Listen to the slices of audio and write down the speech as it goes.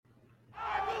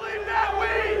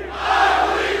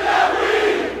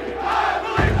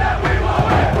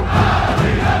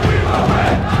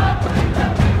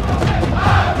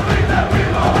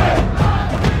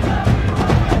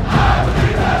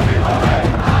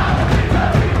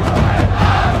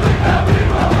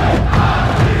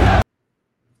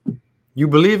You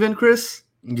believe in Chris?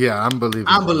 Yeah, I'm believing,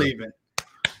 I'm brother. believing.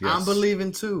 I'm Yes.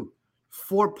 believing too.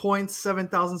 4 points,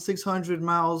 7,600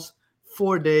 miles,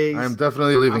 4 I am days.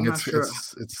 definitely believing I'm not sure.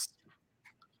 it's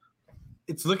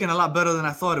It's looking a lot better than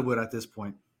I thought it would at this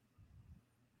point.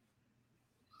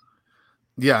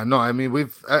 yeah, no, I mean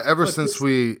we've Look, this,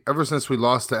 ever since we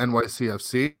lost to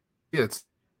NYCFC, it's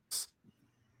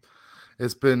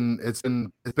been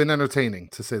entertaining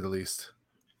to say the least.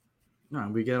 no,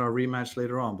 we get our rematch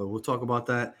later on, but we'll talk about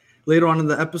that later on in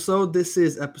the episode. This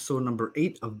is episode number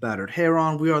 8 of Battered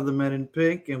Heron. We are the Men in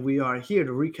Pink, and we are here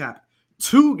to recap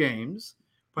 2 games.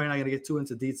 Probably not going to get too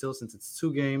into detail since it's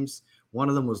 2 games. One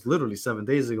of them was literally 7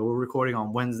 days ago. We're recording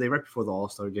on Wednesday, right before the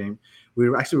All-Star game. We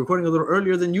were actually recording a little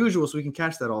earlier than usual so we can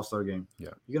catch that All-Star game. Yeah.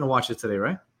 You're going to watch it today,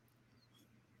 right?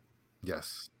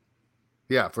 Yes.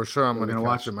 Yeah, for sure I'm We're going to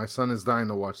gonna catch it. My son is dying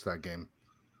to watch that game.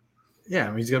 Yeah, I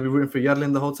mean, he's going to be rooting for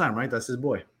Yedlin the whole time, right? That's his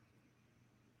boy.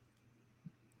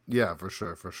 Yeah, for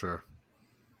sure.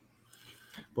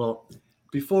 Well,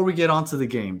 before we get on to the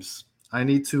games, I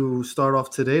need to start off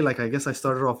today. Like I guess I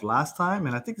started off last time,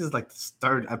 and I think this is like the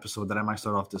 3rd episode that I might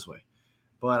start off this way.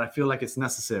 But I feel like it's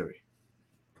necessary.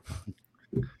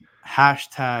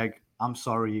 Hashtag I'm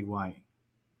sorry, Higuain.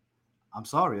 I'm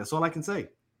sorry. That's all I can say.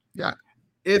 Yeah.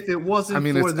 If it wasn't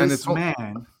for this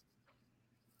man.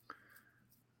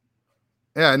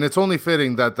 Yeah, and it's only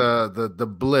fitting that the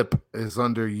blip is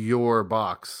under your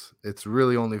box. It's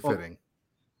really only fitting.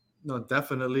 No,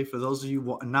 definitely. For those of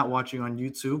you not watching on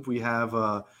YouTube, we have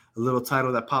a little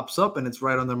title that pops up, and it's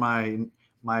right under my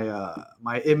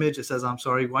image. It says, "I'm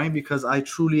sorry, Higuain," because I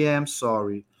truly am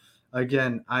sorry.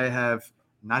 Again, I have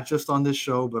not just on this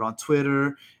show, but on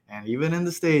Twitter and even in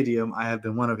the stadium, I have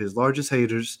been one of his largest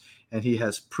haters, and he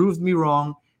has proved me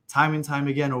wrong time and time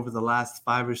again over the last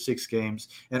 5 or 6 games.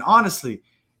 And honestly,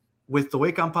 with the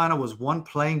way Campana was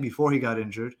playing before he got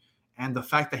injured, and the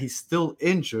fact that he's still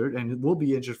injured and will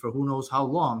be injured for who knows how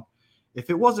long, if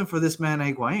it wasn't for this man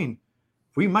Higuain,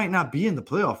 we might not be in the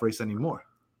playoff race anymore.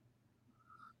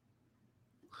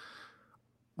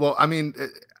 Well, I mean,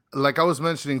 like I was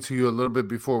mentioning to you a little bit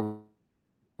before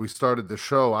we started the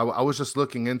show, I was just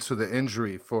looking into the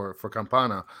injury for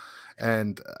Campana,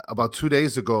 and about 2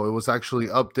 days ago, it was actually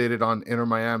updated on Inter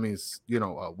Miami's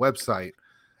website,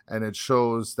 and it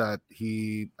shows that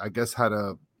he, I guess, had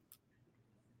a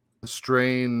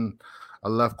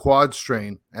left quad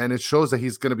strain, and it shows that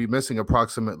he's going to be missing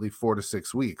approximately 4 to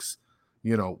 6 weeks.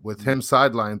 With him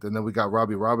sidelined, and then we got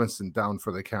Robbie Robinson down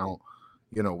for the count.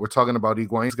 We're talking about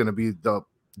Higuain's going to be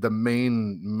the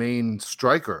main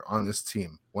striker on this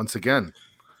team once again.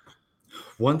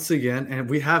 And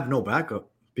we have no backup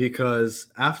because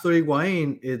after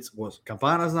Higuain,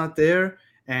 Campana's not there,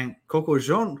 and Coco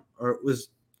Jean was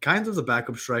kind of the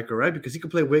backup striker, right? Because he could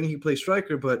play wing, he could play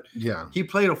striker, but yeah, he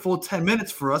played a full 10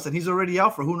 minutes for us, and he's already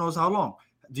out for who knows how long.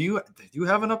 Do you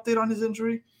have an update on his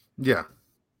injury? Yeah.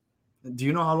 Do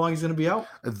you know how long he's going to be out?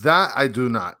 That I do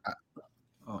not.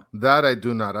 That I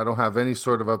do not. I don't have any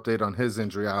sort of update on his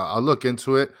injury. I'll look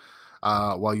into it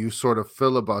while you sort of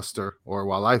filibuster, or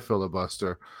while I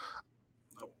filibuster.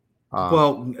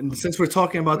 Well, since we're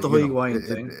talking about the whole Higuain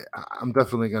thing, I'm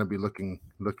definitely going to be looking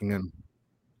in.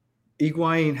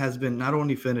 Higuain has been not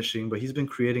only finishing, but he's been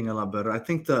creating a lot better. I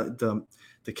think the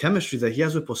chemistry that he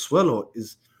has with Pozuelo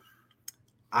is.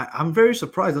 I'm very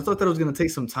surprised. I thought that it was going to take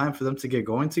some time for them to get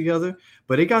going together,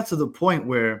 but it got to the point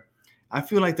where I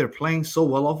feel like they're playing so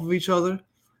well off of each other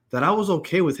that I was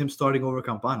okay with him starting over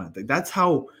Campana. That's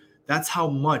how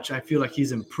much I feel like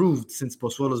he's improved since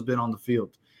Pozuelo's been on the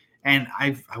field. And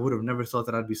I would have never thought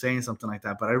that I'd be saying something like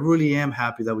that, but I really am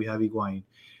happy that we have Higuain.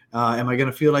 Am I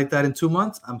going to feel like that in 2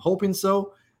 months? I'm hoping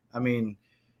so. I mean,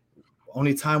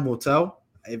 only time will tell.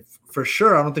 For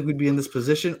sure, I don't think we'd be in this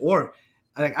position. Or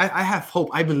I have hope.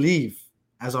 I believe,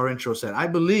 as our intro said, I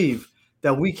believe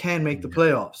that we can make the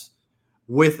playoffs.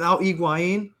 Without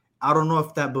Higuain, I don't know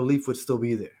if that belief would still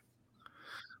be there.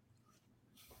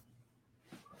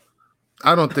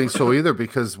 I don't think so either,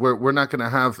 because we're not going to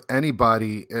have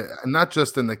anybody, not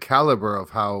just in the caliber of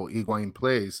how Higuain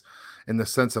plays, in the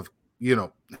sense of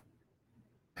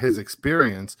his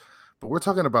experience, but we're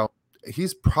talking about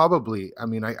he's probably. I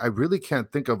mean, I really can't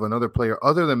think of another player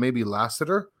other than maybe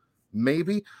Lassiter,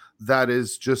 that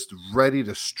is just ready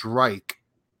to strike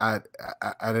at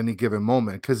any given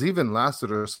moment. Because even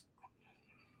Lassiter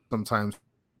sometimes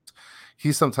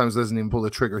doesn't even pull the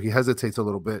trigger. He hesitates a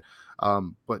little bit.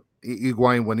 But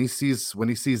Higuain, when he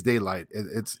sees daylight,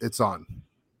 it's on.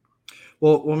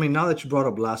 Well, I mean, now that you brought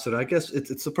up Lassiter, I guess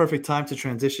it's the perfect time to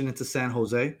transition into San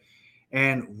Jose.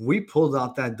 And we pulled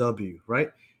out that W, right?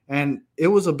 And it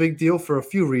was a big deal for a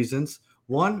few reasons.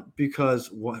 One, because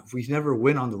we never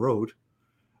win on the road.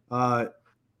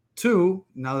 Two,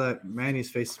 now that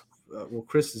Manny's face,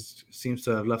 Chris seems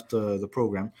to have left the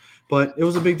program, but it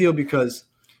was a big deal because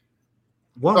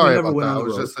one, we Sorry never about win that. on I the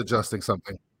was road. just adjusting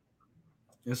something.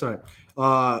 Yeah, sorry.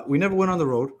 We never win on the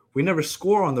road. We never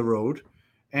score on the road,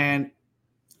 and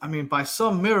I mean, by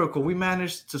some miracle, we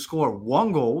managed to score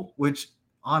one goal, which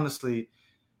honestly,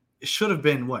 it should have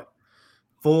been what,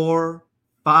 4,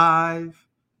 5,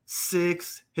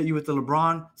 6. Hit you with the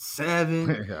LeBron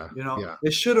 7. Yeah, You know, yeah,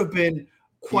 it should have been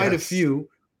quite a yes, few,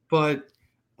 but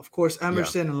of course, yeah,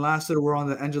 Emerson and Lassiter were on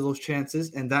the edge of those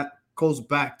chances, and that goes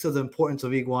back to the importance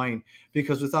of Higuain,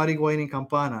 because without Higuain and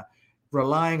Campana,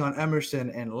 relying on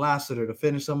Emerson and Lassiter to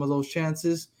finish some of those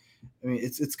chances, I mean,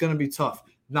 it's going to be tough.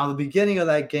 Now, the beginning of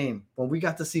that game, when we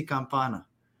got to see Campana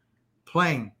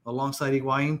playing alongside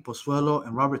Higuain, Pozuelo,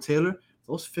 and Robert Taylor,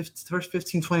 those first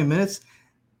 15, 20 minutes,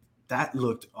 that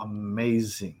looked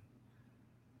amazing.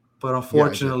 But yeah. I did.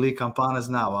 unfortunately, Campana's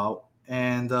now out.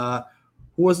 And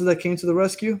who was it that came to the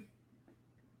rescue?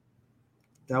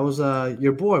 That was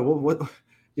your boy. What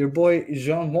your boy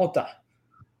Jean Mota I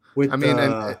with mean,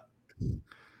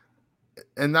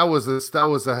 and that was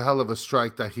a hell of a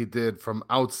strike that he did from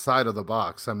outside of the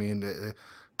box. I mean,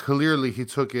 clearly he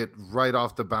took it right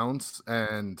off the bounce,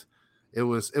 and it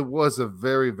was a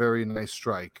very, very nice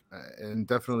strike, and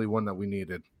definitely one that we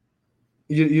needed.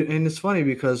 and it's funny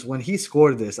because when he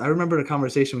scored this, I remember the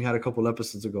conversation we had a couple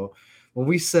episodes ago when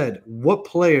we said what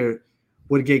player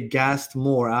would get gassed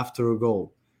more after a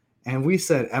goal, and we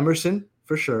said Emerson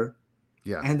for sure,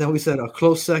 Yeah, and then we said a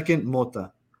close second,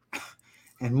 Mota.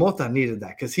 And Mota needed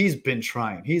that because he's been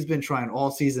trying. He's been trying all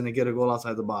season to get a goal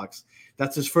outside the box.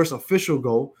 That's his first official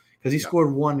goal because he yeah.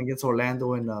 scored one against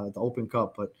Orlando in the Open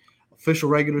Cup. But official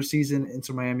regular season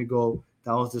Inter Miami goal,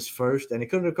 that was his first. And it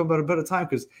couldn't have come at a better time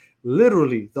because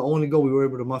literally the only goal we were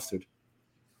able to muster.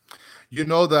 You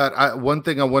know that one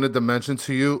thing I wanted to mention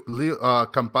to you,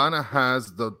 Campana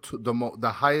has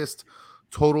the highest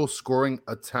total scoring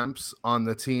attempts on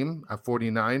the team at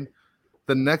 49.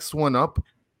 The next one up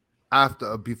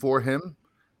before him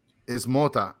is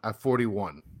Mota at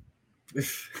 41.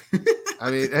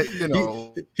 I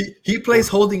mean, he, he plays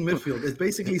holding midfield. It's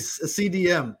basically a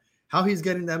CDM. How he's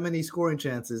getting that many scoring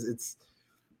chances. It's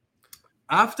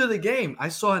after the game, I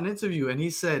saw an interview and he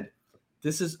said,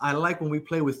 I like when we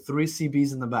play with 3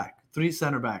 CBs in the back, 3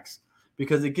 center backs,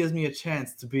 because it gives me a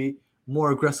chance to be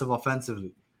more aggressive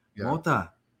offensively. yeah.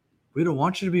 Mota, we don't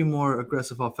want you to be more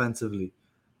aggressive offensively.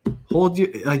 Hold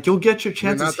you, like you'll get your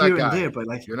chances here and there, but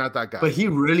like you're not that guy. But he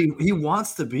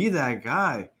wants to be that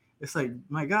guy. It's like,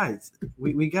 my guys,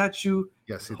 we got you.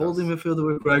 Yes, he holding does. midfielder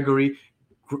with Gregory.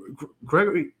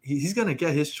 Gregory, he's gonna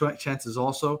get his chances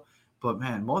also. But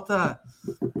man, Mota,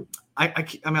 I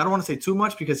mean, I don't want to say too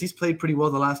much because he's played pretty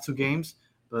well the last 2 games,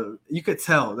 but you could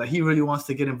tell that he really wants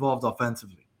to get involved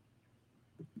offensively.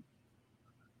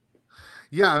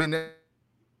 Yeah, I mean,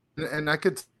 and I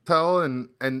could tell, and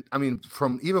I mean,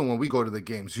 from even when we go to the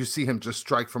games, you see him just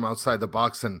strike from outside the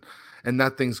box, and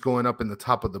that thing's going up in the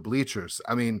top of the bleachers.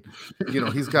 I mean,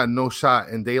 he's got no shot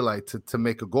in daylight to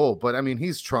make a goal, but I mean,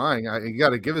 he's trying. You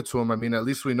got to give it to him. I mean, at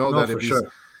least we know that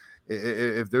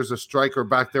if there's a striker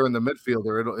back there in the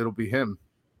midfielder, it'll be him.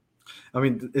 I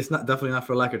mean, it's definitely not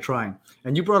for lack of trying.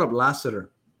 And you brought up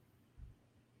Lassiter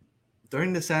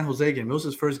during the San Jose game. It was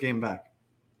his first game back.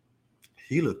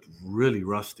 He looked really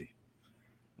rusty,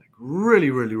 like really,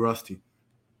 really rusty.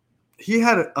 He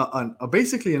had a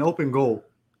basically an open goal.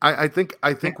 I think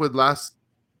with Lassiter,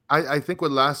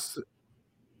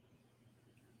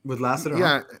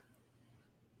 yeah,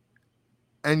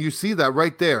 and you see that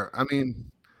right there. I mean,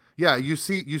 yeah, you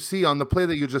see on the play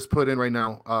that you just put in right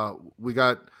now. We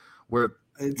got where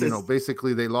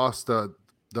basically they lost the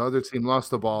other team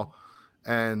lost the ball,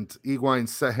 and Higuain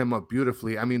set him up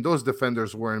beautifully. I mean, those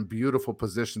defenders were in beautiful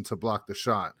position to block the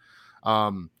shot.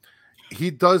 He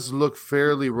does look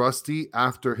fairly rusty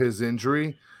after his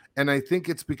injury, and I think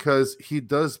it's because he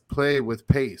does play with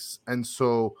pace. And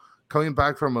so coming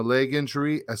back from a leg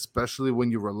injury, especially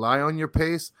when you rely on your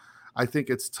pace, I think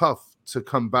it's tough to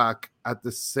come back at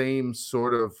the same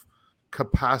sort of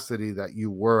capacity that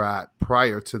you were at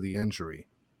prior to the injury.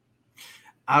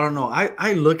 I don't know.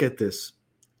 I look at this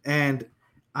and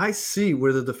I see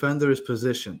where the defender is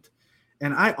positioned.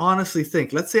 And I honestly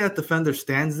think, let's say that defender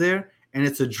stands there and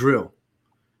it's a drill.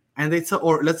 And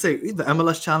or let's say the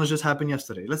MLS challenge just happened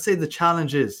yesterday. Let's say the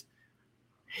challenge is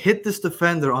hit this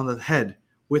defender on the head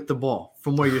with the ball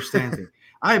from where you're standing.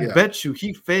 I bet you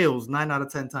he fails 9 out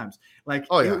of 10 times. Like,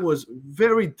 it was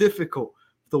very difficult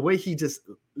the way he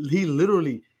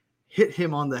literally hit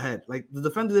him on the head. Like the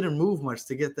defender didn't move much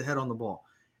to get the head on the ball.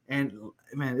 And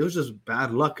man, it was just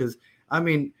bad luck because I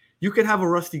mean, you could have a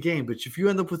rusty game, but if you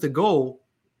end up with a goal,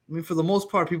 I mean, for the most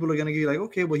part, people are gonna be like,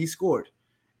 okay, well, he scored.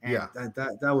 And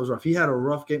that was rough. He had a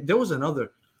rough game. There was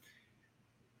another.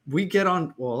 We get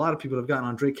on, well, a lot of people have gotten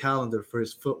on Drake Callender for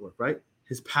his footwork, right?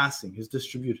 His passing, his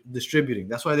distributing.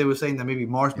 That's why they were saying that maybe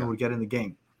Marsman would get in the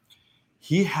game.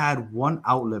 He had one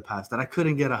outlet pass that I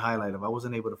couldn't get a highlight of. I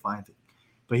wasn't able to find it.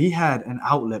 But he had an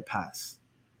outlet pass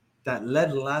that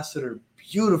led Lassiter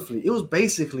beautifully. It was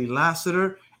basically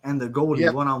Lassiter and the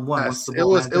goalie one-on-one. Yes. It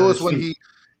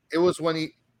was when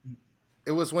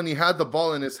he had the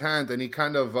ball in his hand and he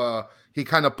kind of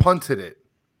punted it.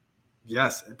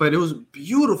 Yes, but it was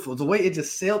beautiful the way it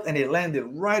just sailed and it landed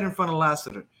right in front of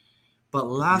Lassiter. But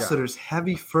Lassiter's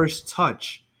heavy first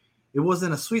touch, it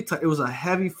wasn't a sweet touch. It was a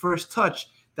heavy first touch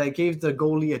that gave the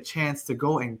goalie a chance to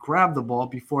go and grab the ball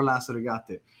before Lassiter got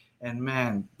there. And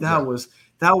man, that was.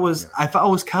 If I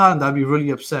was Callender, I'd be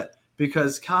really upset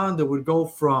because Callender would go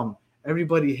from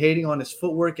everybody hating on his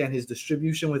footwork and his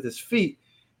distribution with his feet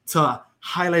to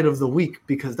highlight of the week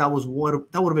because that would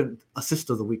have been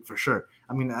assist of the week for sure.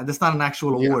 I mean, that's not an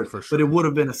actual award, but it would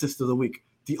have been assist of the week,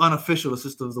 the unofficial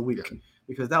assist of the week,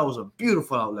 because that was a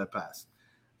beautiful outlet pass.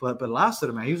 But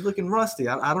Lassiter, man, he was looking rusty.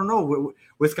 I don't know.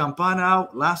 With Campana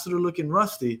out, Lassiter looking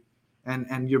rusty,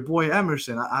 and your boy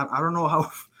Emerson, I don't know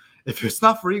how. If it's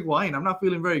not for Higuain, I'm not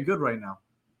feeling very good right now.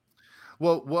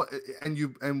 Well,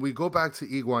 and we go back to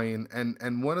Higuain,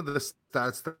 and one of the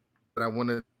stats that I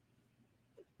wanted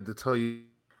to tell you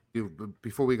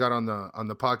before we got on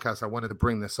the podcast, I wanted to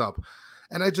bring this up,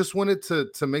 and I just wanted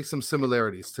to make some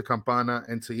similarities to Campana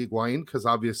and to Higuain because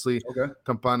obviously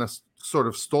Campana sort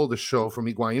of stole the show from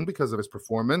Higuain because of his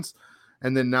performance,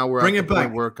 and then now we're at the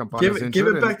point where Campana's injured. Give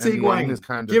it back to Higuain. Is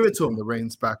kind of give it to him. The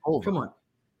reins back over.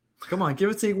 Come on, give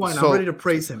it to Higuain. I'm ready to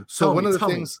praise him. One of the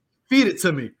things, feed it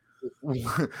to me.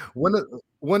 One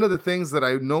of the things that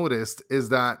I noticed is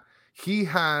that he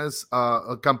has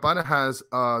Campana has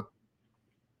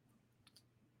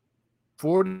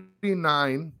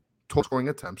 49 total scoring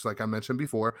attempts, like I mentioned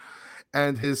before,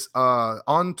 and his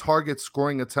on target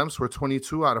scoring attempts were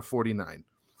 22 out of 49.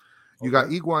 You got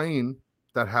Higuain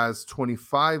that has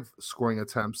 25 scoring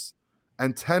attempts,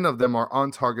 and 10 of them are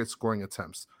on target scoring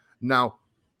attempts. Now,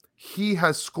 he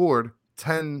has scored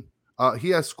 10. He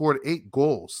has scored 8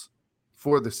 goals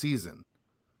for the season.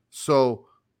 So,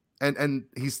 and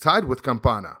he's tied with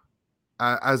Campana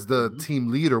as the team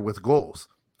leader with goals.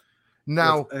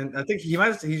 Now, and I think he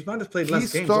might have played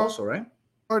less games also, right?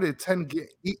 Started 10 games.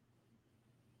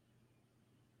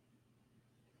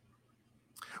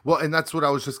 Well, and that's what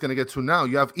I was just going to get to now.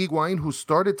 You have Higuain who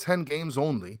started 10 games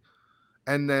only,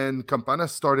 and then Campana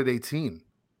started 18.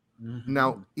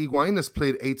 Now, Higuain has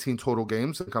played 18 total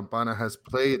games, and Campana has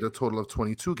played a total of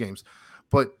 22 games.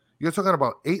 But you're talking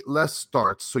about 8 less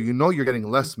starts, so you know you're getting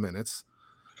less minutes.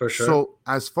 For sure. So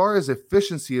as far as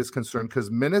efficiency is concerned, because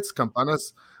minutes,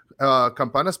 Campana's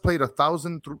played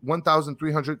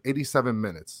 1,387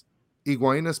 minutes.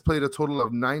 Higuain has played a total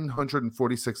of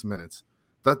 946 minutes.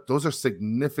 Those are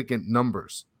significant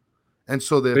numbers. And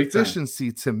so the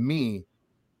efficiency to me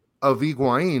of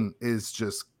Higuain is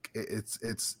just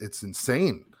it's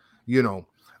insane,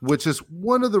 which is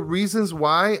one of the reasons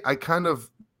why I kind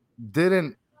of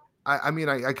didn't. I mean,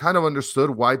 I kind of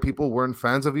understood why people weren't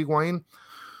fans of Higuain,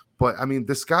 but I mean,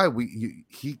 this guy,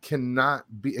 he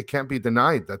cannot be. It can't be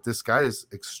denied that this guy is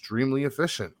extremely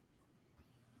efficient.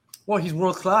 Well, he's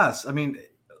world class. I mean,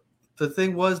 the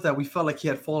thing was that we felt like he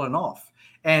had fallen off,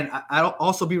 and I'll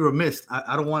also be remiss.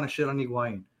 I don't want to shit on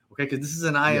Higuain, okay? Because this is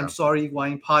an I am sorry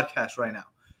Higuain podcast right now.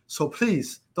 So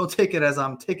please don't take it as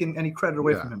I'm taking any credit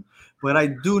away from him. But I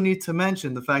do need to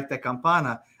mention the fact that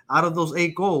Campana, out of those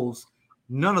 8 goals,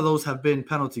 none of those have been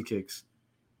penalty kicks.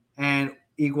 And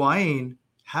Higuain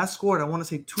has scored, I want to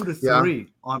say 2 to 3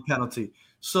 on penalty.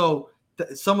 So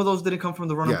some of those didn't come from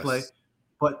the run and play.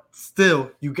 But still,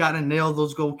 you got to nail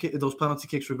those penalty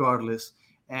kicks regardless.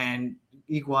 And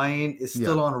Higuain is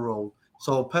still on a roll.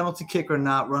 So penalty kick or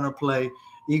not, run or play,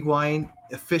 Higuain,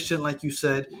 efficient like you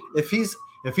said. If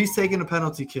he's taking a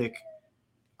penalty kick,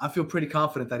 I feel pretty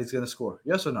confident that he's going to score.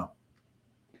 Yes or no?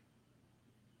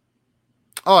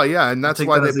 Oh, yeah, and that's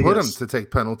why they put him to take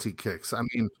penalty kicks. I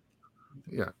mean,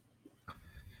 yeah.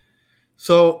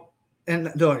 So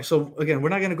again, we're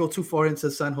not going to go too far into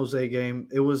the San Jose game.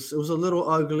 It was a little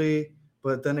ugly,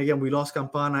 but then again, we lost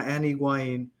Campana and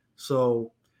Higuain.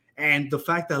 So, and the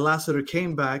fact that Lassiter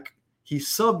came back, he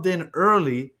subbed in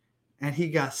early, and he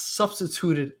got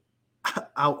substituted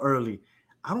out early.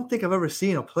 I don't think I've ever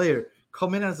seen a player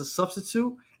come in as a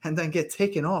substitute and then get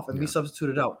taken off and be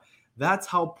substituted out. That's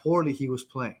how poorly he was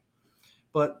playing.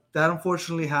 But that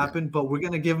unfortunately happened. But we're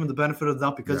going to give him the benefit of the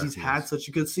doubt because he's had such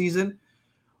a good season.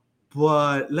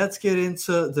 But let's get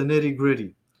into the nitty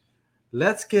gritty.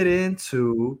 Let's get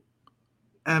into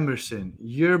Emerson,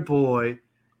 your boy.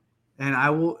 And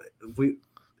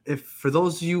if for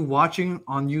those of you watching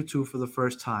on YouTube for the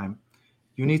first time,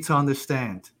 you need to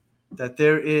understand that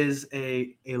there is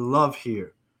a love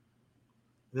here.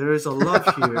 There is a love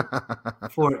here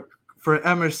for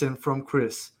Emerson from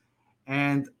Chris.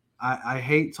 And I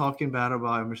hate talking bad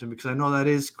about Emerson because I know that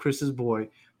is Chris's boy,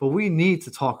 but we need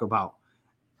to talk about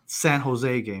San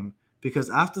Jose game because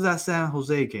after that San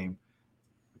Jose game,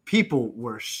 people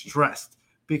were stressed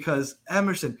because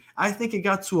Emerson, I think it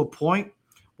got to a point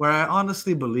where I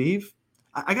honestly believe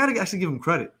I got to actually give him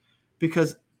credit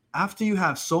because after you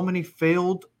have so many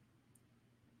failed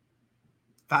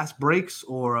fast breaks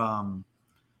or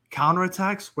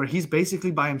counterattacks where he's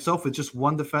basically by himself with just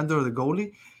one defender or the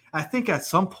goalie, I think at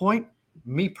some point,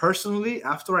 me personally,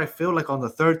 after I feel like on the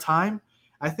third time,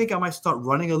 I think I might start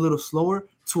running a little slower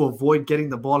to avoid getting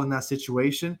the ball in that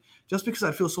situation just because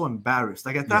I feel so embarrassed.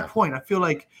 Like at that point, I feel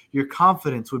like your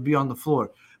confidence would be on the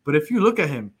floor. But if you look at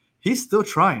him, he's still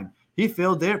trying. He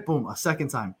failed there, boom, a second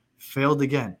time, failed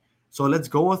again. So let's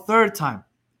go a third time.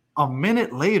 A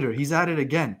minute later, he's at it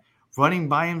again, running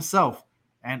by himself.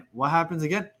 And what happens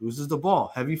again? Loses the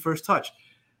ball. Heavy first touch.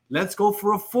 Let's go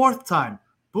for a fourth time.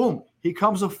 Boom. He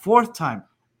comes a fourth time.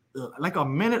 Like a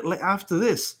minute after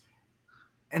this.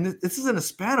 And this is in a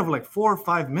span of like 4 or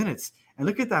 5 minutes. And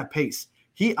look at that pace.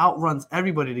 He outruns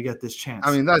everybody to get this chance.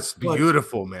 I mean, that's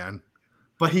beautiful, man.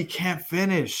 But he can't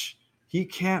finish. He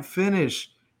can't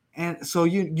finish. And so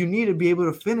you need to be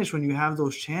able to finish when you have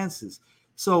those chances.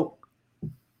 So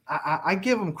I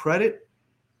give him credit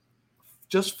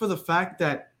just for the fact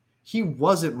that he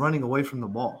wasn't running away from the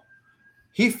ball.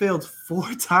 He failed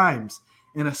 4 times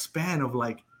in a span of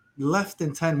like less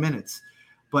than 10 minutes,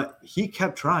 but he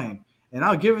kept trying. And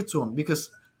I'll give it to him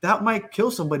because that might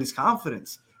kill somebody's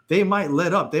confidence. They might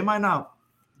let up. They might not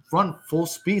run full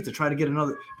speed to try to get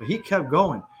another, but he kept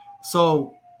going.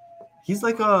 So he's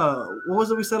like what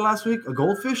was it we said last week? A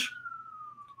goldfish?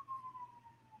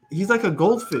 He's like a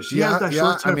goldfish. He has that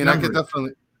short-term memory. I could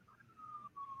definitely.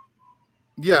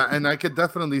 Yeah, and I could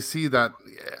definitely see that.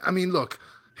 I mean, look,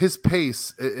 his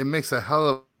pace, it makes a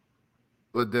hell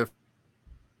of a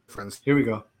difference. Here we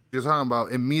go. You're talking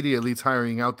about immediately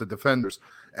tiring out the defenders.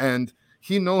 And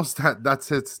he knows that that's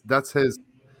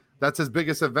his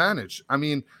biggest advantage. I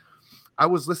mean, I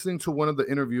was listening to one of the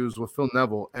interviews with Phil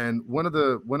Neville, and one of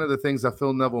the things that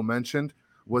Phil Neville mentioned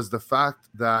was the fact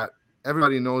that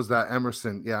everybody knows that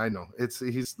Emerson. Yeah, I know.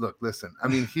 Listen. I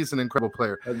mean, he's an incredible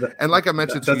player, and like I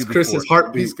mentioned to you before, Chris's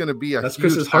heartbeat. He's going to be a that's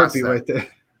huge Chris's heartbeat asset. right there.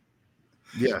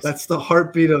 Yes, that's the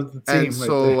heartbeat of the team. And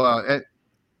so,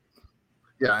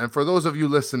 and for those of you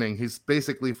listening, he's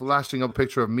basically flashing a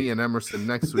picture of me and Emerson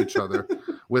next to each other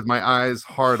with my eyes,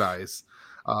 hard eyes.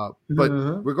 But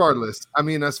regardless, I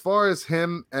mean, as far as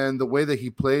him and the way that he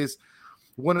plays,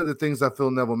 one of the things that Phil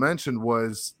Neville mentioned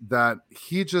was that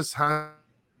he just has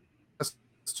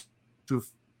to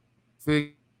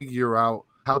figure out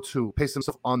how to pace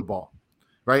himself on the ball,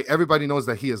 right? Everybody knows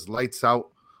that he is lights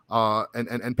out,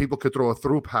 and people could throw a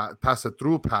through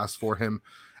pass for him.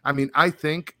 I mean, I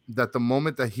think that the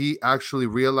moment that he actually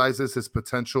realizes his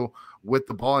potential with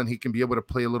the ball and he can be able to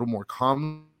play a little more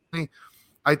calmly,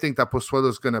 I think that Pozuelo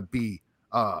is going to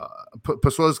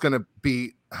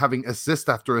be having assist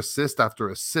after assist after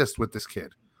assist with this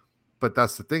kid. But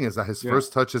that's the thing, is that his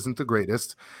first touch isn't the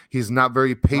greatest. He's not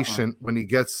very patient when he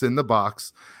gets in the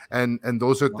box, and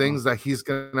those are things that he's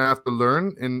going to have to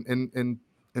learn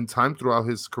in time throughout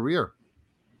his career.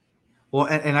 Well,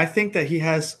 and I think that he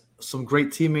has some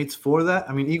great teammates for that.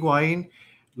 I mean, Higuain,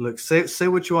 look, say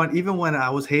what you want. Even when I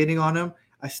was hating on him,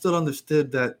 I still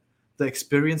understood that the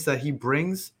experience that he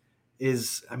brings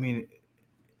is, I mean,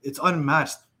 it's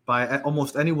unmatched by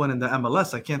almost anyone in the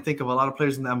MLS. I can't think of a lot of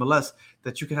players in the MLS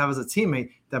that you can have as a teammate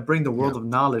that bring the world of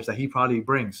knowledge that he probably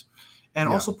brings. And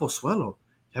also Pozuelo.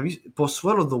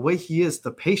 Pozuelo, the way he is,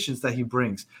 the patience that he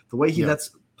brings, the way he lets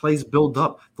plays build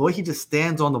up, the way he just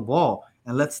stands on the ball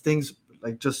and lets things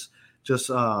like just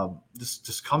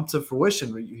come to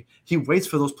fruition. He waits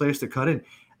for those players to cut in.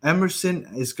 Emerson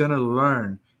is going to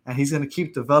learn, and he's going to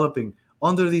keep developing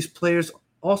under these players,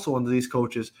 also under these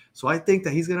coaches. So I think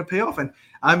that he's going to pay off. And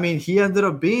I mean, he ended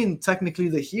up being technically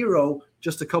the hero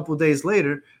just a couple of days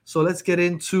later. So let's get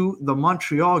into the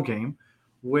Montreal game,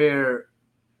 where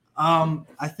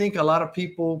I think a lot of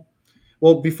people,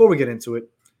 well, before we get into it,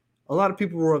 a lot of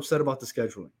people were upset about the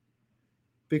scheduling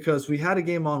because we had a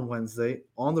game on Wednesday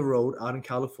on the road out in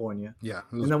California, Yeah, it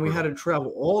and was then we had brutal. to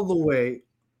travel all the way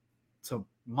to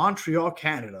Montreal,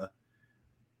 Canada,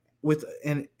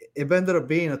 and it ended up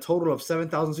being a total of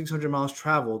 7,600 miles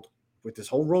traveled with this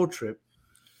whole road trip,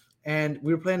 and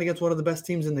we were playing against one of the best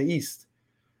teams in the East.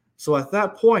 So at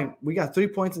that point, we got 3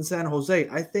 points in San Jose.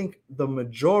 I think the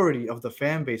majority of the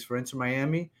fan base for Inter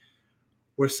Miami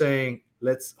were saying,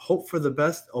 let's hope for the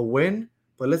best, a win,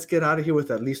 but let's get out of here with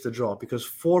at least a draw, because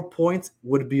 4 points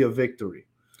would be a victory.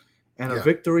 And a Yeah,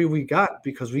 victory we got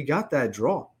because we got that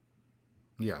draw.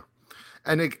 yeah.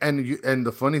 And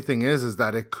the funny thing is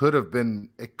that it could have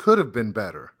been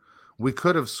better. We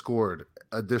could have scored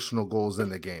additional goals in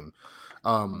the game.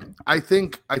 I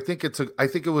think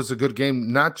it was a good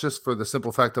game, not just for the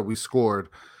simple fact that we scored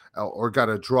or got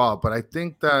a draw, but I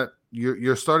think that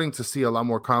you're starting to see a lot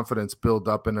more confidence build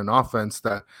up in an offense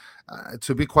that,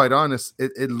 to be quite honest,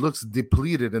 it looks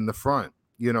depleted in the front.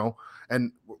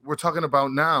 And we're talking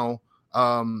about now.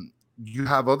 You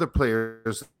have other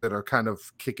players that are kind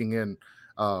of kicking in,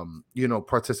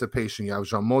 participation. You have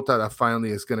Jean Mota that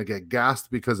finally is going to get gassed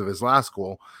because of his last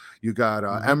goal. You got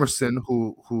Mhm. Emerson,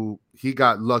 who he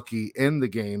got lucky in the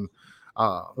game.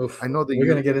 Oof. I know that We're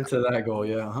gonna get into that goal,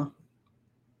 yeah. Huh?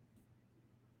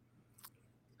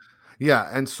 yeah,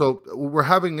 and so we're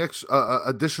having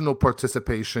additional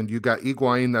participation. You got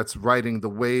Higuain that's riding the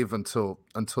wave until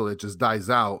it just dies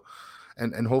out,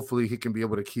 and hopefully he can be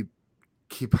able to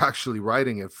keep actually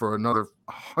riding it for another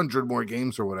 100 more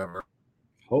games or whatever.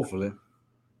 Hopefully.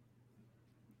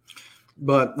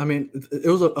 But I mean, it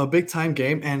was a big time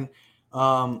game, and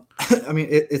I mean,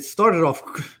 it started off.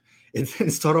 It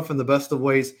didn't start off in the best of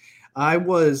ways. I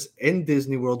was in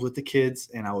Disney World with the kids,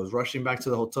 and I was rushing back to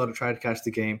the hotel to try to catch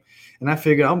the game. And I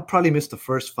figured I'll probably miss the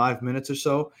first 5 minutes or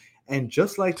so. And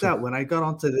just like that, when I got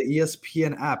onto the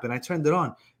ESPN app and I turned it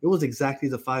on, it was exactly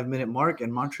the 5 minute mark,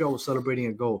 and Montreal was celebrating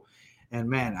a goal. And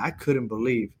man, I couldn't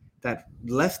believe that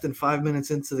less than 5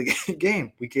 minutes into the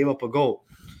game, we gave up a goal.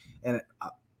 And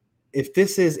if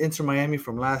this is Inter Miami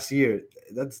from last year,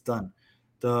 that's done.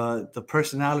 The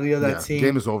personality of that Yeah, game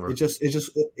team, is over.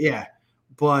 yeah.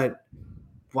 But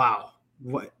wow,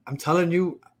 what I'm telling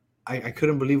you, I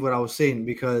couldn't believe what I was seeing,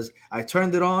 because I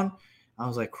turned it on. I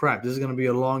was like, crap, this is gonna be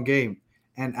a long game.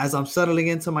 And as I'm settling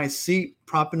into my seat,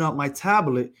 propping up my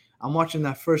tablet, I'm watching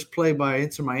that first play by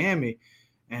Inter Miami,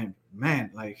 and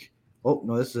man, like, oh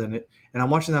no, this isn't it. And I'm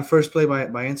watching that first play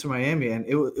by Inter Miami, and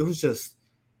it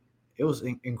was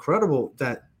incredible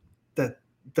that that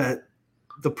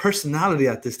the personality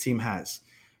that this team has,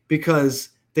 because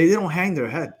they didn't hang their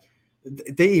head.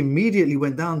 They immediately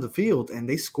went down the field and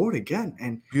they scored again,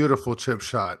 and Beautiful chip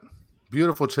shot.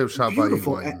 Beautiful chip shot by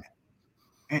beautiful. Higuain.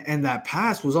 And that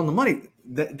pass was on the money.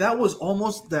 That was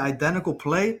almost the identical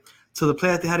play to the play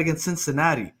that they had against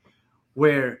Cincinnati,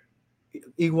 where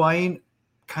Higuain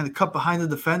kind of cut behind the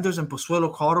defenders and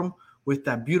Pozuelo caught him with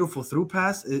that beautiful through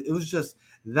pass. It was just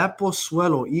that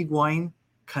Pozuelo Higuain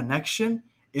connection.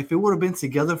 If it would have been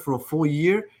together for a full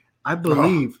year, I Oh,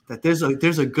 believe that there's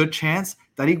a good chance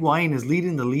that Higuain is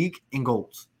leading the league in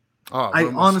goals. oh, I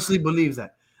almost. honestly believe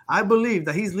that. I believe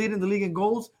that he's leading the league in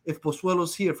goals if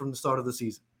Pozuelo's here from the start of the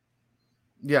season.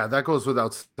 Yeah, that goes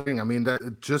without saying. I mean,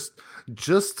 that just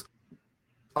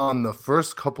on the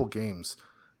first couple games,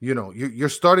 you're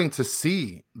starting to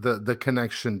see the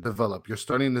connection develop. You're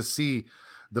starting to see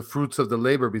the fruits of the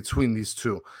labor between these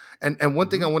two. And one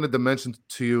thing I Mm-hmm. wanted to mention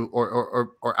to you,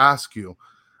 or ask you,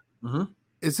 Mm-hmm.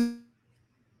 is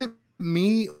it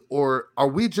me, or are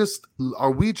we just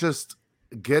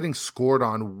getting scored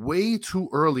on way too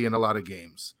early in a lot of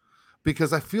games?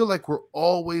 Because I feel like we're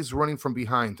always running from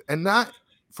behind, and not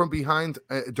from behind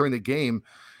during the game.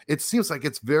 It seems like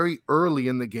it's very early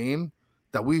in the game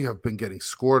that we have been getting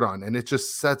scored on, and it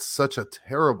just sets such a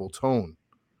terrible tone.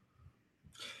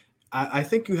 I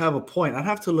think you have a point. I'd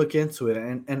have to look into it,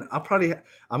 and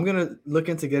I'm gonna look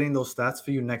into getting those stats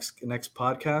for you next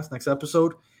podcast, next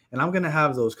episode, and I'm gonna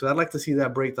have those because I'd like to see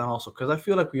that breakdown also, because I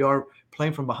feel like we are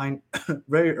playing from behind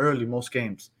very early most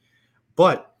games.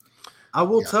 But I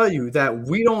will Yeah. tell you that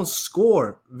we don't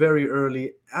score very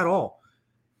early at all.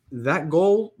 That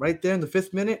goal right there in the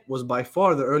 5th minute was by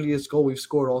far the earliest goal we've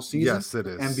scored all season, Yes, it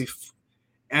and is. bef-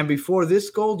 and before this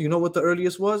goal, do you know what the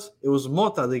earliest was? It was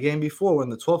Mota the game before in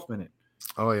the 12th minute.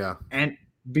 Oh yeah. And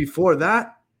before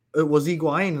that, it was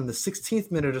Higuain in the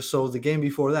 16th minute or so, the game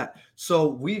before that. So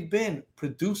we've been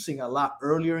producing a lot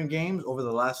earlier in games over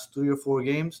the last 3 or 4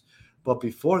 games. But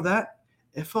before that,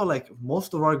 it felt like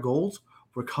most of our goals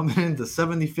were coming in the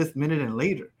 75th minute and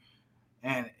later.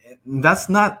 And that's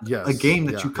not a Yes. game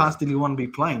that Yeah. you Yeah. constantly want to be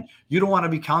playing. You don't want to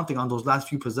be counting on those last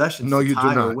few possessions No, to you do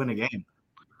tie or not. win a game.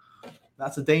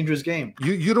 That's a dangerous game.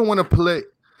 You don't want to play.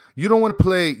 You don't want to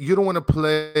play. You don't want to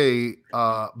play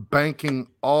banking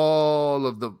all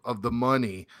of the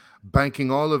money,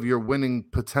 banking all of your winning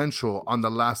potential on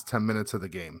the last 10 minutes of the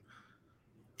game.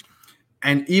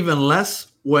 And even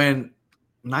less when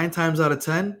 9 times out of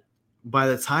 10, by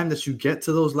the time that you get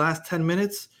to those last 10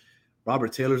 minutes,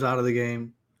 Robert Taylor's out of the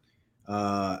game.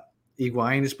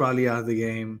 Higuain is probably out of the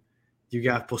game. You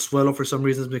got Pozuelo for some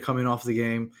reason has been coming off the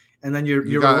game. And then you're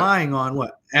relying on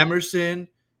what? Emerson,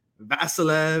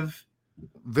 Vasilev,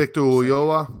 Victor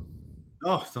Ulloa.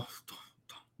 Oh,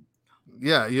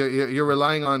 yeah, you're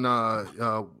relying on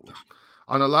a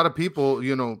lot of people.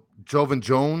 You know, Jovan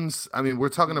Jones. I mean, we're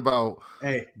talking about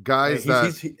guys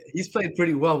that he's played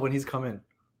pretty well when he's come in.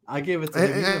 I gave it to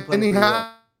him. And he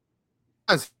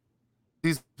has.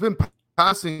 He's been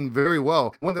passing very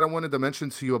well. One that I wanted to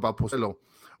mention to you about Pozuelo,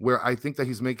 where I think that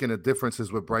he's making a difference,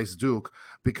 is with Bryce Duke,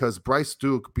 because Bryce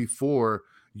Duke before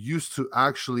used to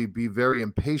actually be very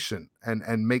impatient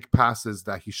and make passes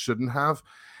that he shouldn't have.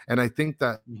 And I think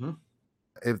that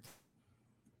if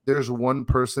there's one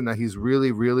person that he's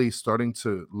really, really starting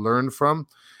to learn from,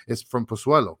 it's from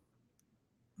Pozuelo.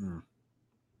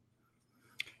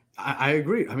 I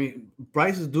agree. I mean,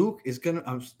 Bryce Duke is gonna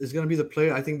be the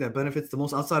player I think that benefits the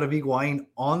most outside of Higuain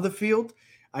on the field.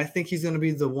 I think he's gonna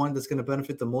be the one that's gonna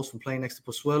benefit the most from playing next to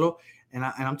Pozuelo, and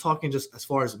I'm talking just as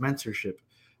far as mentorship,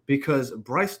 because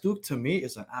Bryce Duke to me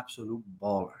is an absolute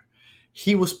baller.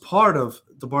 He was part of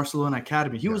the Barcelona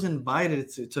Academy. He was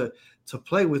invited to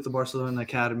play with the Barcelona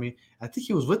Academy. I think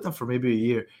he was with them for maybe a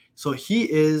year. So he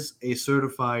is a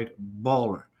certified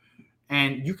baller.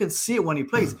 And you can see it when he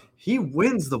plays. He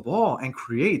wins the ball and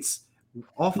creates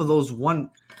off of those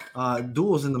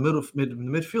duels in the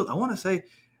midfield. I want to say,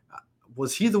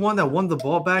 was he the one that won the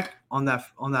ball back on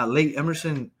that late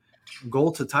Emerson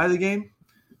goal to tie the game?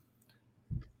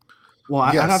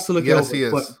 Well, yes. I'd have to look yes, it over. He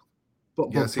is.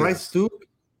 But Bryce Duke,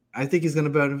 I think he's going to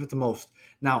benefit the most.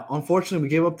 Now, unfortunately, we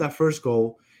gave up that first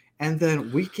goal, and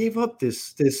then we gave up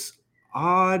this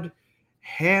odd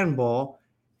handball.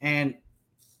 And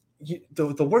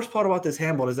the worst part about this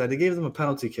handball is that they gave them a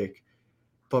penalty kick.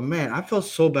 But, man, I felt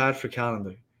so bad for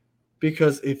Calendar,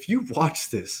 because if you watch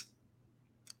this,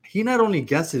 he not only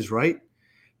guesses right,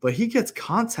 but he gets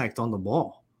contact on the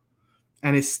ball,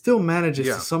 and it still manages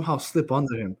to somehow slip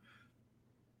under him.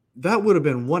 That would have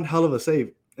been one hell of a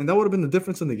save, and that would have been the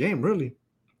difference in the game, really.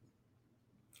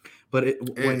 But it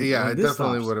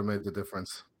definitely would have made the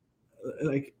difference.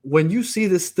 Like when you see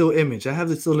this still image, I have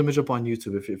this still image up on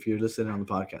YouTube if you're listening on the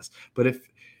podcast. But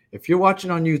if you're watching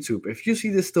on YouTube, if you see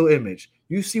this still image,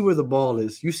 you see where the ball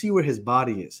is, you see where his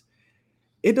body is.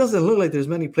 It doesn't look like there's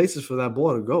many places for that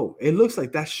ball to go. It looks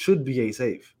like that should be a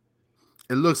save.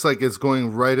 It looks like it's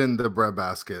going right in the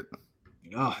breadbasket.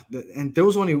 And there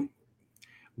was only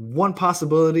one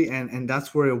possibility, and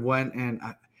that's where it went. And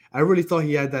I really thought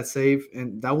he had that save,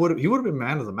 and he would have been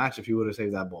man of the match if he would have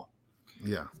saved that ball.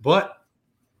 Yeah. But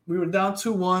we were down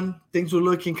 2-1. Things were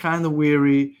looking kind of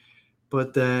weary,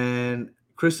 but then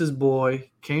Chris's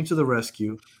boy came to the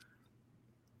rescue.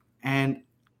 And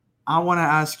I want to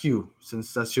ask you,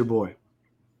 since that's your boy,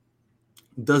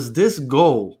 does this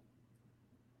goal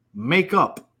make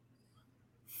up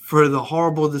for the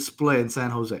horrible display in San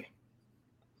Jose?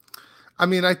 I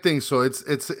mean, I think so.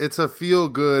 It's a feel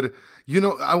good. You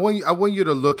know, I want you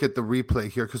to look at the replay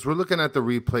here, because we're looking at the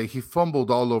replay. He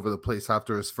fumbled all over the place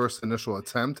after his first initial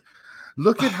attempt.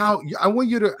 Look at how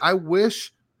I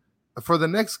wish for the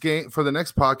next game, for the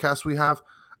next podcast we have,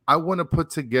 I want to put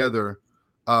together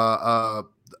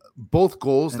both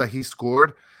goals that he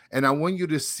scored, and I want you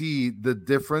to see the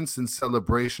difference in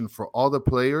celebration for all the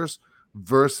players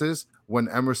versus when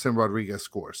Emerson Rodriguez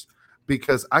scores.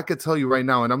 Because I could tell you right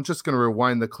now, and I'm just going to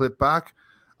rewind the clip back,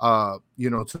 to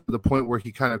the point where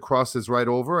he kind of crosses right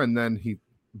over, and then he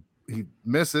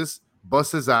misses,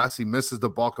 busts his ass, he misses the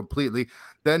ball completely.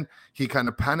 Then he kind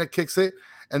of panic kicks it,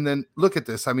 and then look at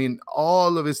this. I mean,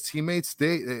 all of his teammates,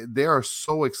 they are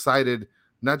so excited,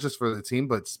 not just for the team,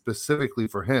 but specifically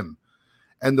for him.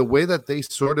 And the way that they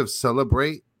sort of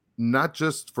celebrate, not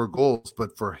just for goals,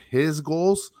 but for his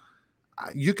goals,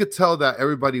 you could tell that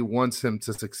everybody wants him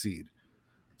to succeed.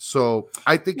 So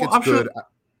I think it's good.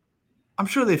 I'm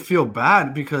sure they feel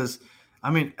bad because,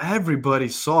 I mean, everybody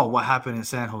saw what happened in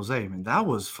San Jose. I mean, that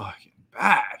was fucking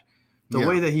bad. The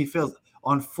way that he failed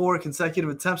on 4 consecutive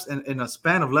attempts in a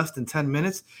span of less than 10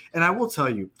 minutes. And I will tell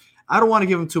you, I don't want to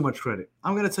give him too much credit.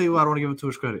 I'm going to tell you why I don't want to give him too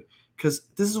much credit. Because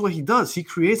this is what he does. He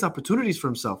creates opportunities for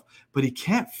himself, but he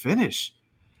can't finish.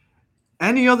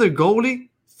 Any other goalie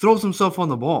throws himself on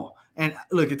the ball. And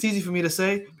look, it's easy for me to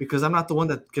say because I'm not the one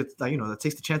that gets that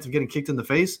takes the chance of getting kicked in the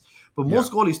face. But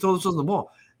most goalies throw themselves the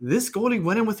ball. This goalie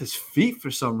went in with his feet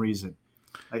for some reason.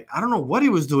 Like I don't know what he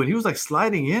was doing. He was like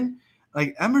sliding in.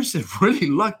 Like Emerson really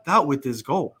lucked out with this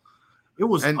goal. It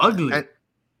was ugly.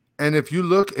 And if you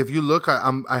look,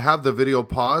 I have the video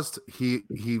paused. He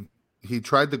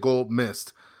tried the goal,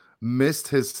 missed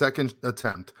his second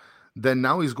attempt. Then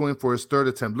now he's going for his third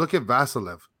attempt. Look at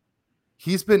Vasilev.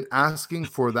 He's been asking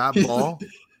for that ball.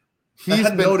 He's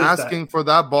been asking for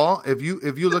that ball. If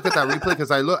you look at that replay,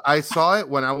 because I saw it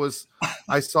when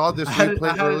I saw this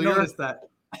replay earlier.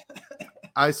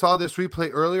 I saw this replay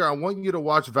earlier. I want you to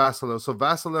watch Vasilev. So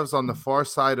Vasilev's on the far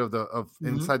side of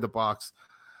inside the box,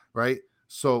 right?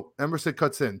 So Emerson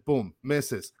cuts in, boom,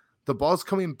 misses. The ball's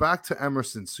coming back to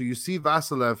Emerson. So you see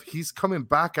Vasilev, he's coming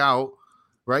back out,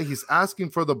 right? He's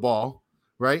asking for the ball,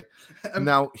 right?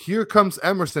 Now here comes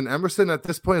Emerson. Emerson at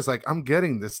this point is like, I'm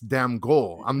getting this damn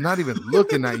goal. I'm not even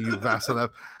looking at you,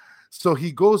 Vasilev. So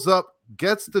he goes up,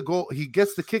 gets the goal, he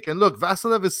gets the kick, and look,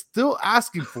 Vasilev is still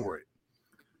asking for it.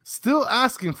 Still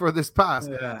asking for this pass.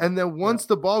 Yeah, and then once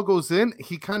the ball goes in,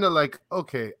 he kind of like,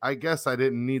 okay, I guess I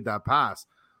didn't need that pass.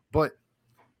 But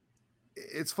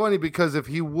it's funny because if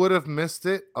he would have missed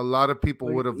it, a lot of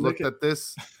people would have looked at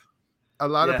this. A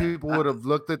lot of people would have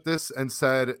looked at this and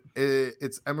said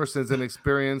it's Emerson's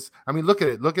inexperience. I mean, look at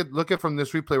it. Look at from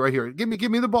this replay right here. Give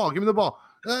me the ball. Give me the ball.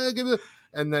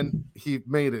 And then he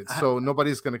made it. So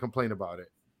nobody's going to complain about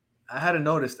it. I hadn't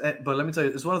noticed, but let me tell you,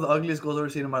 it's one of the ugliest goals I've ever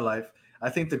seen in my life. I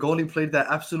think the goalie played that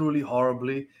absolutely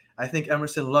horribly. I think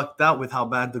Emerson lucked out with how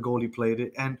bad the goalie played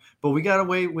it. But we got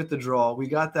away with the draw. We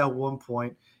got that 1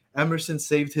 point. Emerson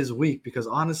saved his week because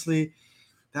honestly,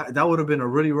 that would have been a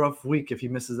really rough week if he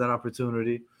misses that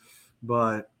opportunity.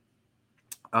 But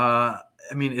I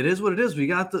mean, it is what it is. We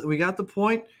got the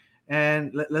point,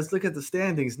 and let's look at the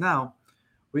standings now.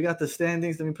 We got the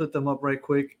standings. Let me put them up right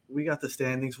quick. We got the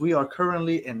standings. We are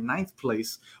currently in 9th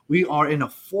place. We are in a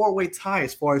 4-way tie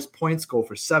as far as points go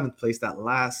for 7th place, that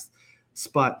last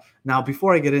spot. Now,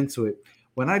 before I get into it,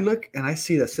 when I look and I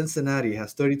see that Cincinnati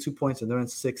has 32 points and they're in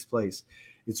 6th place,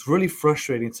 it's really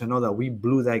frustrating to know that we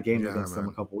blew that game against them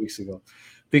a couple weeks ago.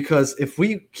 Because if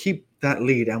we keep that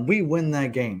lead and we win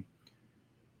that game,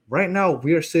 right now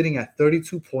we are sitting at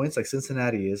 32 points like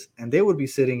Cincinnati is, and they would be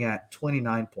sitting at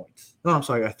 29 points. No, I'm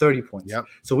sorry, at 30 points. Yep.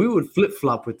 So we would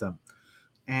flip-flop with them.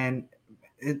 And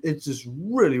it's just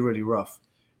really, really rough.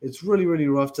 It's really, really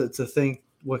rough to think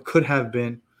what could have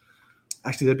been.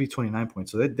 Actually, that'd be 29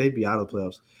 points, so they'd be out of the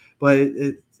playoffs. But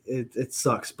it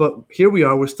sucks. But here we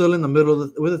are. We're still in the middle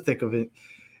of the thick of it.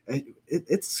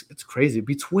 It's crazy.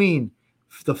 Between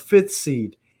the 5th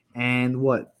seed and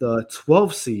the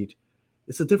 12th seed,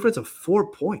 it's a difference of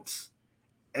 4 points.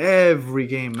 Every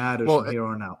game matters from here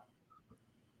on out.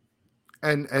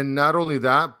 And not only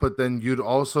that, but then you'd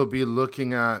also be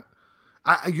looking at,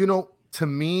 to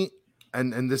me,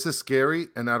 and this is scary,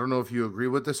 and I don't know if you agree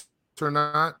with this or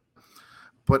not,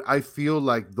 but I feel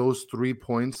like those 3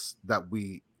 points that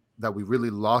we really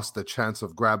lost the chance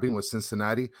of grabbing with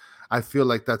Cincinnati, I feel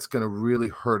like that's going to really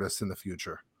hurt us in the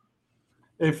future.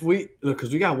 If we look,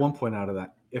 because we got 1 point out of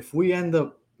that. If we end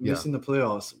up missing the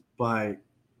playoffs by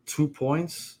 2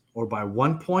 points or by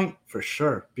 1 point, for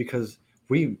sure, because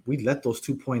we let those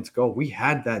 2 points go. We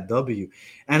had that W.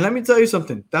 And let me tell you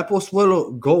something. That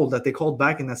Pozuelo goal that they called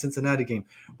back in that Cincinnati game,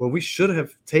 where we should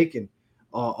have taken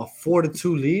a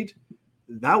 4-2 lead,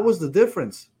 that was the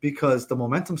difference because the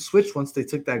momentum switched once they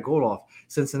took that goal off.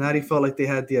 Cincinnati felt like they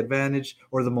had the advantage,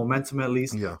 or the momentum at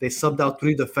least. Yeah. They subbed out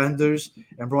 3 defenders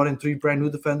and brought in 3 brand new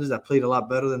defenders that played a lot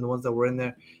better than the ones that were in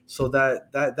there. So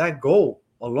that goal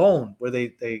alone, where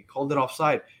they called it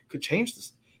offside, could change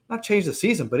this. Not change the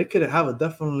season, but it could have a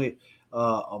definitely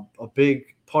a big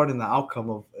part in the outcome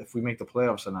of if we make the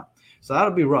playoffs or not. So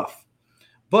that'll be rough.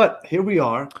 But here we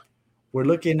are. We're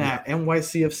looking at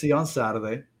NYCFC on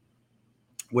Saturday,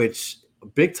 which a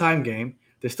big time game.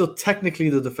 They're still technically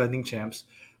the defending champs,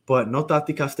 but no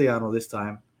Tati Castellano this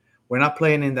time. We're not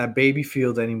playing in that baby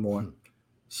field anymore.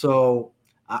 So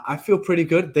I feel pretty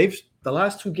good. The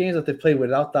last 2 games that they played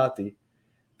without Tati,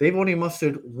 they've only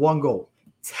mustered 1 goal.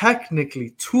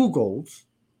 Technically 2 goals,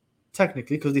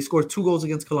 because they scored 2 goals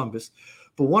against Columbus,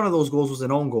 but one of those goals was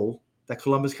an own goal that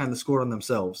Columbus kind of scored on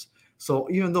themselves. So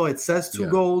even though it says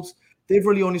 2 goals, they've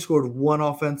really only scored 1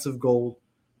 offensive goal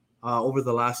over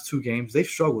the last 2 games. They've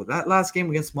struggled. That last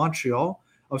game against Montreal,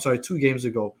 2 games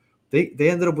ago, they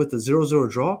ended up with a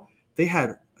 0-0 draw. They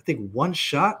had, I think, 1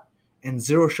 shot and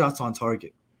 0 shots on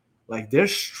target. Like, they're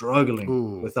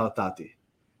struggling without Tati.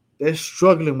 They're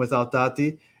struggling without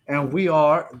Tati. And we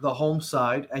are the home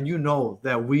side, and you know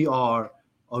that we are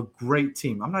a great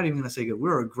team. I'm not even going to say good.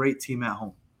 We're a great team at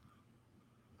home.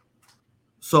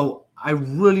 So I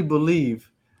really believe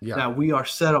that we are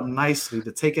set up nicely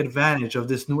to take advantage of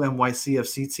this new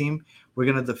NYCFC team. We're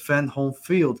going to defend home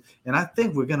field, and I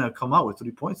think we're going to come out with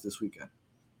 3 points this weekend.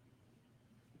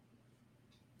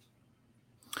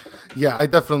 Yeah, I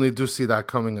definitely do see that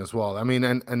coming as well. I mean,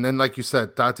 and then like you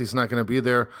said, Tati's not going to be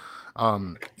there.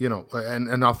 You know,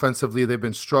 and offensively they've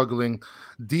been struggling.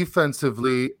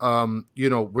 Defensively, you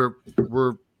know,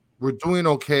 we're doing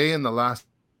okay in the last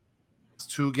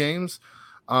 2 games.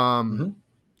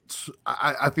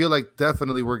 I feel like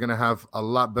definitely we're going to have a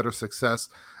lot better success.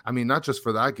 I mean, not just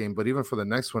for that game, but even for the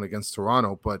next one against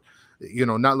Toronto. But, you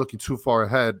know, not looking too far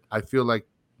ahead, I feel like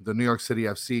the New York City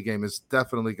FC game is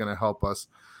definitely going to help us.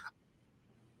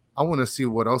 I want to see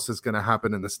what else is going to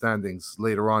happen in the standings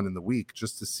later on in the week,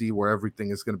 just to see where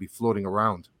everything is going to be floating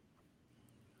around.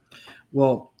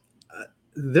 Well,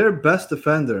 their best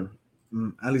defender,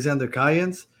 Alexander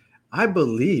Cayens, I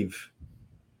believe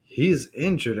he's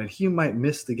injured and he might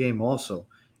miss the game also.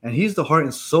 And he's the heart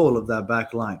and soul of that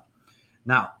back line.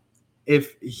 Now,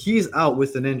 if he's out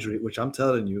with an injury, which I'm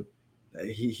telling you,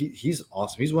 he's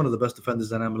awesome. He's one of the best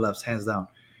defenders in MLS, hands down.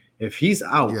 If he's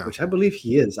out, which I believe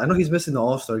he is, I know he's missing the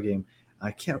All-Star game.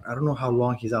 I don't know how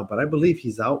long he's out, but I believe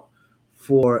he's out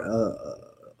for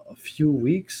a few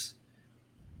weeks.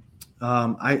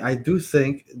 I do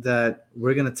think that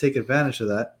we're going to take advantage of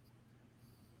that.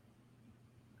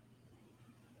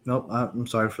 Nope, I'm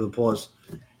sorry for the pause.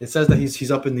 It says that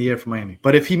he's up in the air for Miami.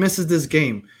 But if he misses this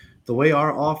game, the way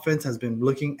our offense has been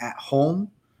looking at home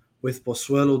with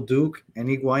Pozuelo, Duke, and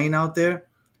Higuain out there,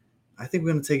 I think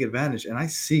we're going to take advantage. And I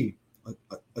see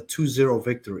a 2-0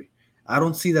 victory. I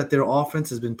don't see that their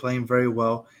offense has been playing very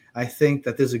well. I think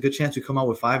that there's a good chance we come out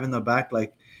with 5 in the back.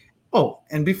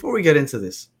 And before we get into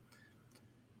this,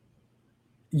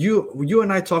 you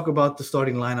and I talk about the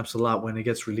starting lineups a lot when it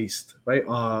gets released, right?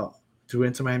 Through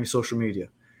Inter Miami social media.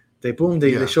 They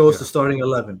show us the starting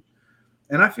 11.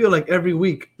 And I feel like every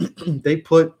week they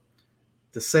put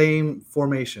the same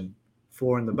formation,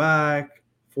 4 in the back,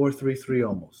 4-3-3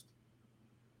 almost.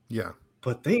 Yeah.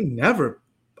 But they never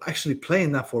actually play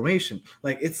in that formation.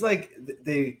 It's like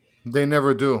they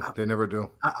never do. They never do.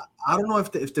 I don't know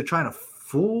if they're trying to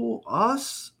fool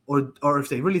us or if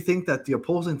they really think that the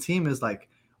opposing team is like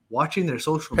watching their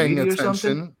social media or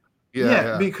something.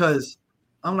 Yeah, because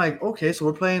I'm like, okay, so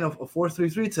we're playing a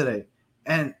 4-3-3 today.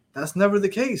 And that's never the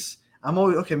case. I'm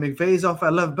always, okay, McVay's off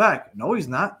at left back. No, he's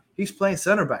not. He's playing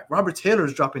center back. Robert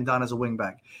Taylor's dropping down as a wing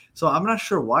back. So I'm not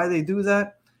sure why they do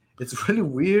that. It's really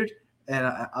weird. And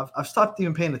I've stopped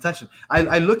even paying attention.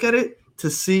 I look at it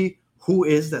to see who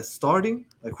is that starting,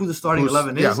 like who the starting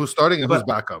 11 is. Yeah, who's starting and who's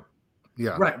backup.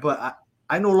 Yeah. Right, but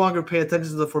I no longer pay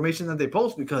attention to the formation that they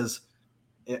post because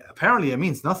apparently it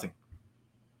means nothing.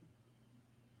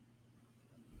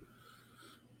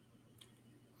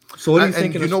 So what do you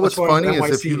think? You know what's funny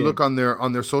is if you look on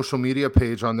their social media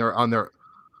page on their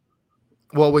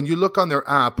well, when you look on their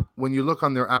app,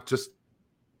 just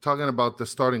talking about the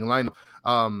starting lineup,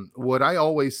 what I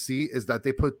always see is that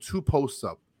they put 2 posts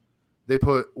up. They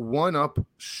put one up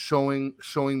showing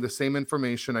the same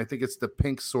information. I think it's the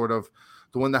pink sort of,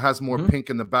 the one that has more pink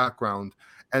in the background,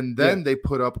 and then they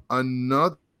put up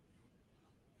another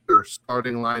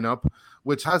starting lineup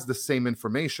which has the same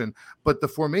information, but the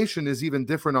formation is even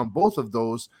different on both of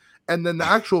those. And then the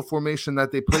actual formation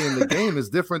that they play in the game is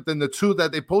different than the 2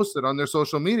 that they posted on their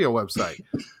social media website.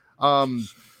 I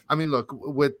mean, look,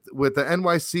 with the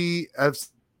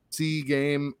NYCFC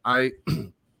game, I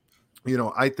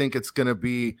think it's gonna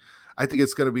be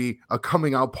a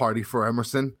coming out party for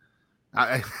Emerson.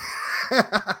 I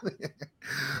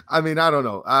mean, I don't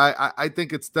know. I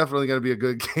think it's definitely gonna be a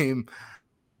good game.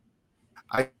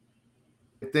 I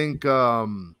think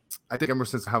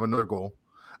Emerson's have another goal.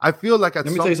 I feel like at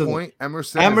some point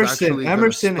Emerson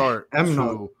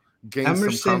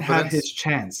had his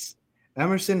chance.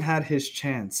 Emerson had his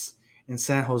chance in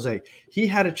San Jose. He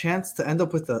had a chance to end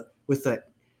up with a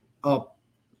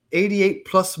 88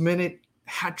 plus minute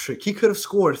hat trick. He could have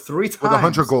scored 3 times with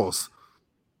 100 goals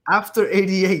after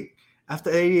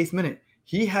 88th minute.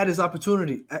 He had his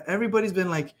opportunity. Everybody's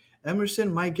been like,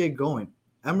 Emerson might get going.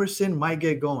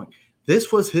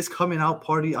 This was his coming out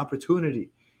party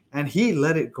opportunity, and he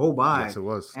let it go by. Yes, it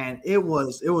was. And it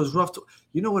was rough.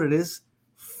 You know what it is?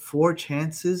 4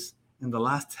 chances in the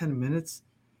last 10 minutes.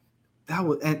 That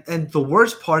was, and the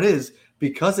worst part is,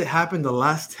 because it happened the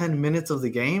last 10 minutes of the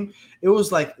game, it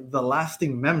was like the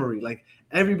lasting memory. Like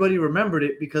everybody remembered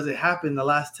it because it happened the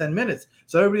last 10 minutes.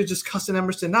 So everybody's just cussing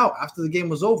Emerson out after the game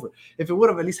was over. If it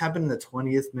would have at least happened in the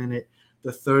 20th minute,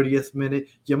 the 30th minute,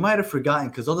 you might have forgotten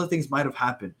because other things might have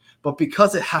happened. But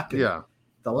because it happened,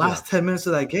 the last 10 minutes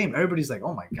of that game, everybody's like,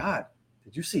 oh my God,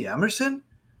 did you see Emerson?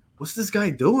 What's this guy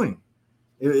doing?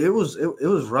 It was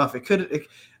rough.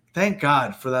 Thank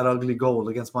God for that ugly goal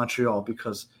against Montreal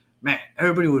because, man,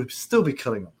 everybody would still be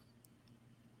killing him.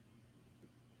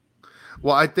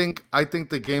 Well, I think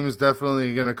the game is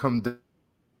definitely going to come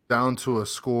down to a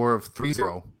score of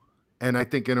 3-0, and I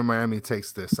think Inter Miami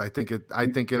takes this. I think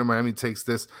Inter Miami takes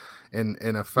this in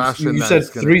a fashion that is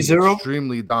going to be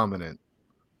extremely dominant.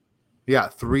 Yeah,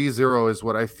 3-0 is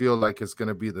what I feel like is going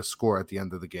to be the score at the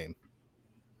end of the game.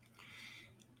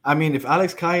 I mean, if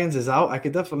Alex Cayens is out, I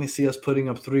could definitely see us putting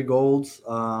up 3 goals.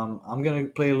 I'm going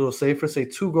to play a little safer, say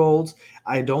 2 goals.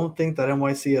 I don't think that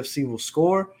NYCFC will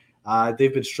score.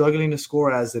 They've been struggling to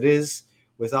score as it is.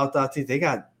 Without that, they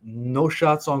got no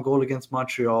shots on goal against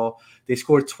Montreal. They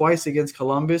scored twice against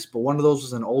Columbus, but one of those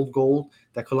was an old goal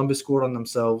that Columbus scored on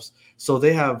themselves. So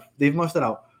they've mustered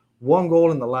out 1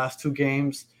 goal in the last 2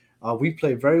 games. We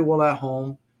play very well at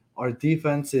home. Our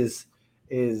defense isn't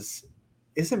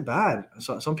bad.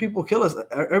 So some people kill us.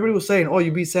 Everybody was saying, "Oh,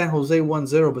 you beat San Jose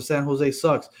 1-0, but San Jose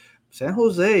sucks." San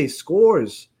Jose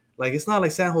scores. Like, it's not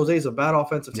like San Jose is a bad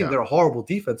offensive team. They're a horrible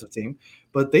defensive team,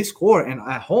 but they score, and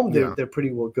at home they're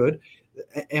pretty well good.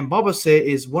 And Babase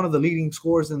is one of the leading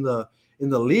scorers in the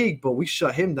league, but we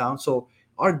shut him down. So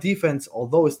our defense,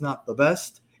 although it's not the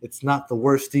best, it's not the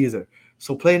worst either.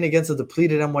 So playing against a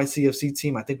depleted NYCFC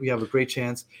team, I think we have a great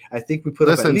chance. I think we put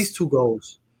up at least 2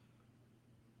 goals.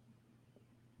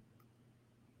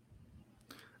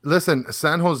 Listen,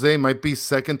 San Jose might be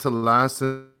second to last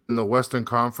in the Western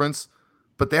Conference,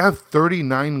 but they have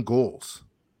 39 goals.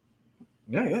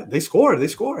 Yeah. They score. They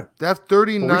have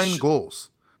 39 goals.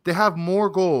 They have more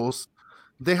goals.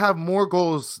 They have more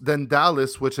goals than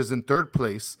Dallas, which is in 3rd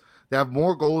place. They have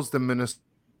more goals than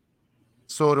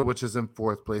Minnesota, which is in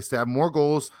 4th place. They have more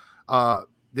goals.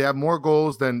 They have more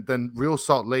goals than Real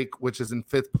Salt Lake, which is in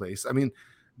 5th place. I mean,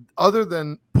 other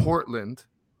than Portland,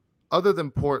 other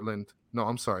than Portland,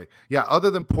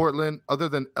 other than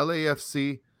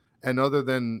LAFC, and other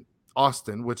than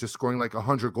Austin, which is scoring like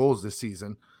 100 goals this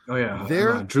season. Oh yeah,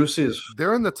 they're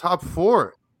in the top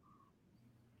 4.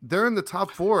 They're in the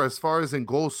top 4 as far as in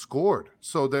goals scored.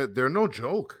 So they're no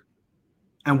joke.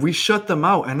 And we shut them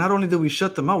out. And not only did we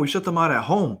shut them out, we shut them out at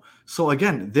home. So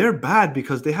again, they're bad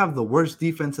because they have the worst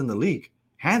defense in the league.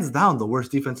 Hands down, the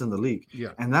worst defense in the league. Yeah.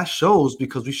 And that shows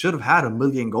because we should have had 1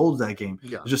 million goals that game.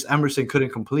 Yeah. Just Emerson couldn't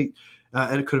complete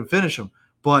and couldn't finish them.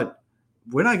 But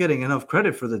we're not getting enough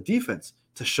credit for the defense.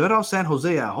 To shut out San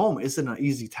Jose at home isn't an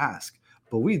easy task.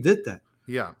 But we did that.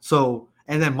 Yeah. So,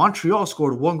 and then Montreal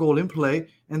scored 1 goal in play,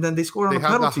 and then they scored on a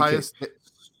penalty kick.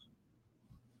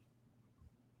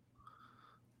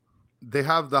 They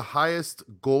have the highest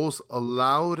goals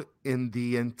allowed in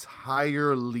the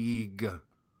entire league.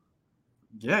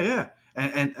 Yeah.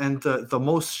 And the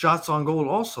most shots on goal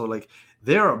also. Like,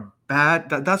 they're bad.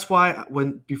 That's why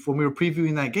before we were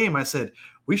previewing that game, I said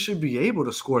we should be able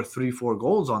to score 3-4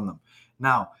 goals on them.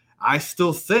 Now, I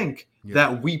still think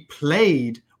that we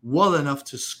played well enough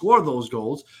to score those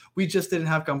goals. We just didn't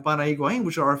have Campana and Higuain,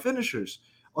 which are our finishers.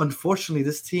 Unfortunately,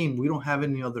 this team, we don't have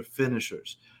any other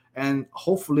finishers. And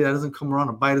hopefully that doesn't come around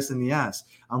and bite us in the ass.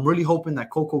 I'm really hoping that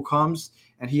Coco comes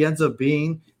and he ends up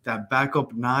being that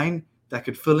backup 9 that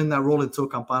could fill in that role until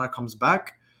Campana comes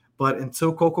back. But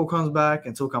until Coco comes back,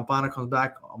 until Campana comes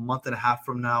back a month and a half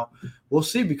from now, we'll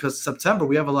see, because September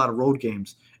we have a lot of road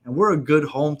games and we're a good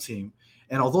home team.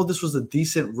 And although this was a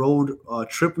decent road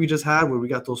trip we just had where we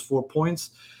got those 4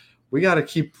 points, we got to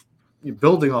keep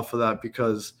building off of that,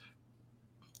 because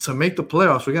to make the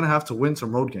playoffs, we're going to have to win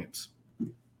some road games.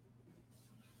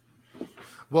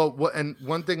 Well, and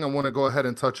one thing I want to go ahead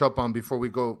and touch up on before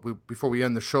we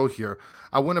end the show here,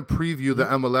 I want to preview the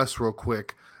MLS real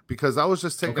quick, because I was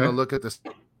just taking a look at this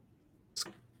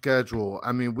schedule.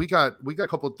 I mean, we got a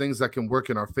couple of things that can work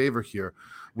in our favor here.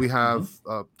 We have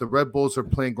the Red Bulls are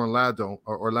playing Orlando,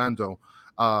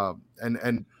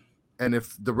 and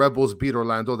if the Red Bulls beat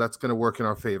Orlando, that's going to work in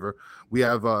our favor. We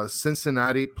have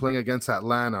Cincinnati playing against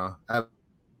Atlanta.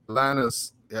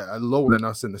 Atlanta's lower than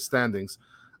us in the standings.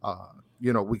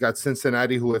 We got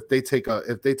Cincinnati, who if they take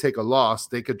a loss,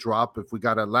 they could drop. If we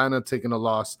got Atlanta taking a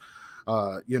loss,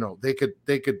 they could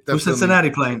definitely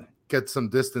Cincinnati playing, get some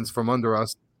distance from under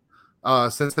us.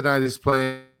 Cincinnati's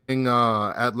playing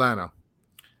Atlanta,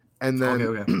 and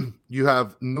then you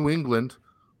have New England,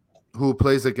 who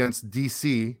plays against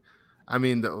DC. I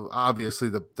mean, obviously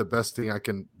the best thing I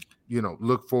can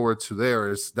look forward to there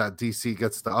is that DC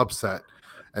gets the upset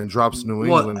and drops New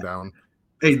England down.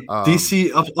 Hey,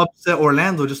 DC upset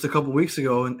Orlando just a couple weeks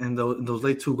ago in those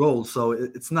late 2 goals, so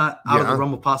it's not out of the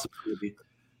realm of possibility.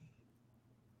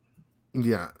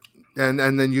 Yeah.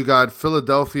 And then you got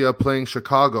Philadelphia playing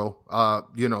Chicago.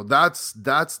 That's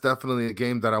definitely a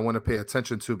game that I want to pay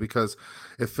attention to, because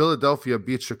if Philadelphia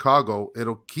beats Chicago,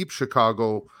 it'll keep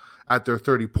Chicago at their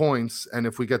 30 points, and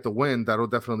if we get the win, that'll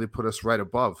definitely put us right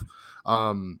above.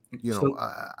 So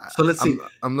let's see.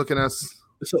 I'm looking at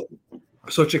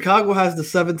so Chicago has the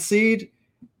 7th seed,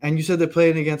 and you said they're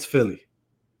playing against Philly.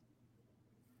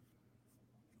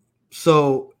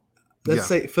 So let's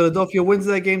say Philadelphia wins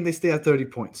that game, they stay at 30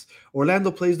 points.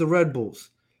 Orlando plays the Red Bulls.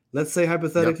 Let's say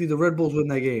hypothetically the Red Bulls win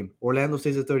that game. Orlando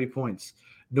stays at 30 points.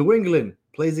 New England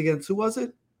plays against, who was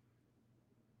it?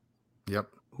 Yep.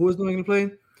 Who was New England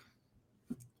playing?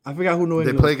 I forgot who New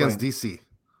England They play against DC.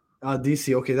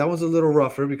 DC. Okay, that was a little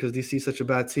rougher because DC is such a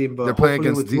bad team. But they're playing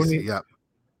against DC, Rooney,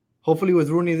 hopefully with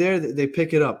Rooney there, they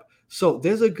pick it up. So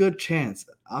there's a good chance,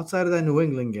 outside of that New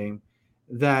England game,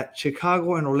 that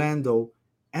Chicago and Orlando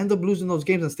end up losing those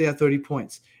games and stay at 30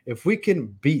 points. If we can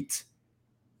beat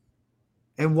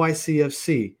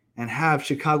NYCFC and have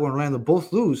Chicago and Orlando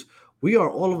both lose, we are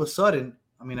all of a sudden,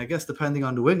 I mean, I guess depending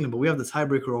on New England, but we have the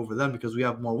tiebreaker over them because we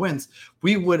have more wins.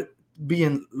 We would be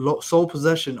in sole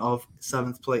possession of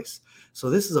 7th place. So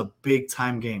this is a big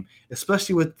time game,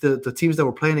 especially with the teams that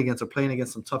we're playing against are playing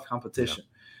against some tough competition.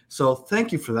 Yeah. So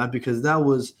thank you for that, because that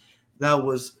was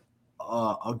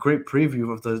a great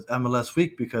preview of the MLS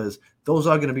week, because those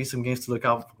are going to be some games to look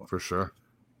out for. For sure.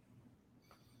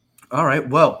 All right.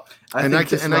 Well, I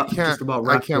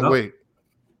can't wait.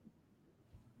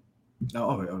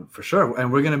 Oh, for sure.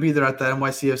 And we're going to be there at that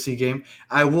NYCFC game.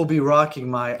 I will be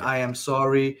rocking my I Am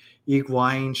Sorry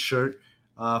Higuain shirt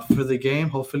for the game.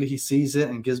 Hopefully he sees it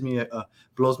and gives me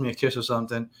blows me a kiss or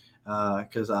something,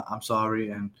 because I'm sorry.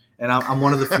 And I'm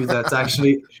one of the few that's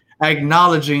actually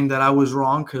acknowledging that I was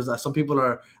wrong, because some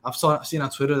people I've seen on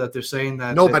Twitter that they're saying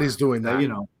that nobody's doing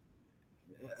that.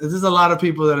 There's a lot of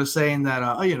people that are saying that,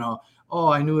 I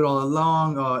knew it all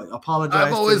along. Apologize.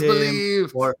 I've always to him,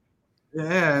 believed. Or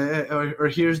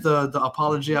here's the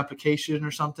apology application or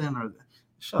something. Or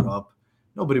shut up.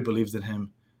 Nobody believes in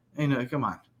him. Come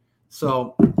on.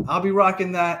 So I'll be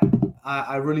rocking that.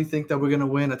 I really think that we're gonna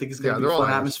win. I think it's gonna be a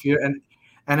fun atmosphere. And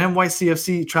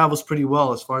NYCFC travels pretty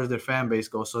well as far as their fan base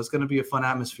goes. So it's gonna be a fun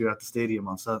atmosphere at the stadium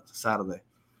on Saturday.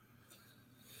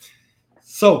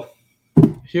 So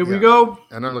here we go.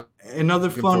 And another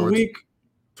fun week.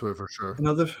 To it for sure.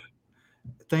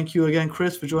 Thank you again,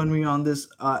 Chris, for joining me on this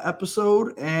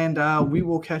episode, and we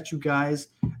will catch you guys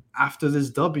after this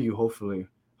W. Hopefully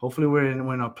we're in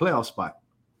a playoff spot.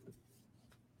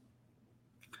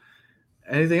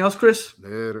 Anything else, Chris?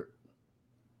 Later.